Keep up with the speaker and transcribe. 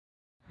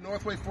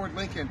Northway Ford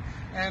Lincoln,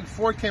 and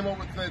Ford came up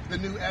with the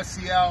new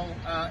SEL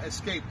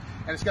Escape,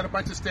 and it's got a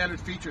bunch of standard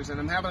features, and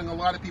I'm having a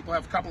lot of people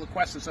have a couple of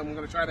questions, so I'm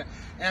going to try to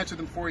answer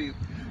them for you.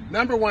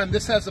 Number one,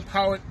 this has a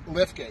Power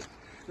Liftgate.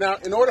 Now,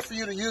 in order for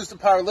you to use the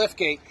Power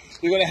Liftgate,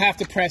 you're going to have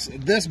to press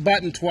this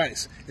button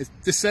twice.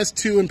 This says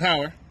 2 in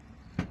power.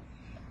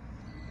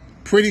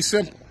 Pretty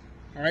simple,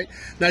 all right?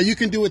 Now, you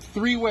can do it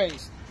 3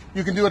 ways.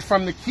 You can do it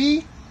from the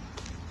key,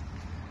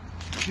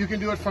 you can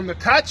do it from the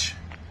touch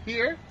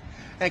here,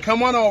 and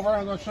come on over.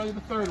 I'm going to show you the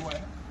third way.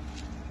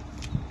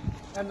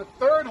 And the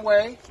third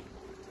way,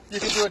 you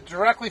can do it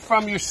directly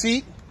from your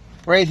seat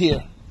right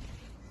here.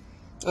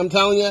 I'm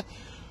telling you,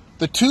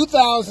 the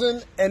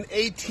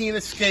 2018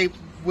 Escape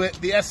with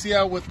the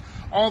SEL with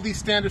all these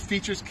standard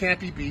features can't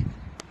be beat.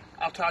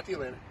 I'll talk to you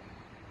later.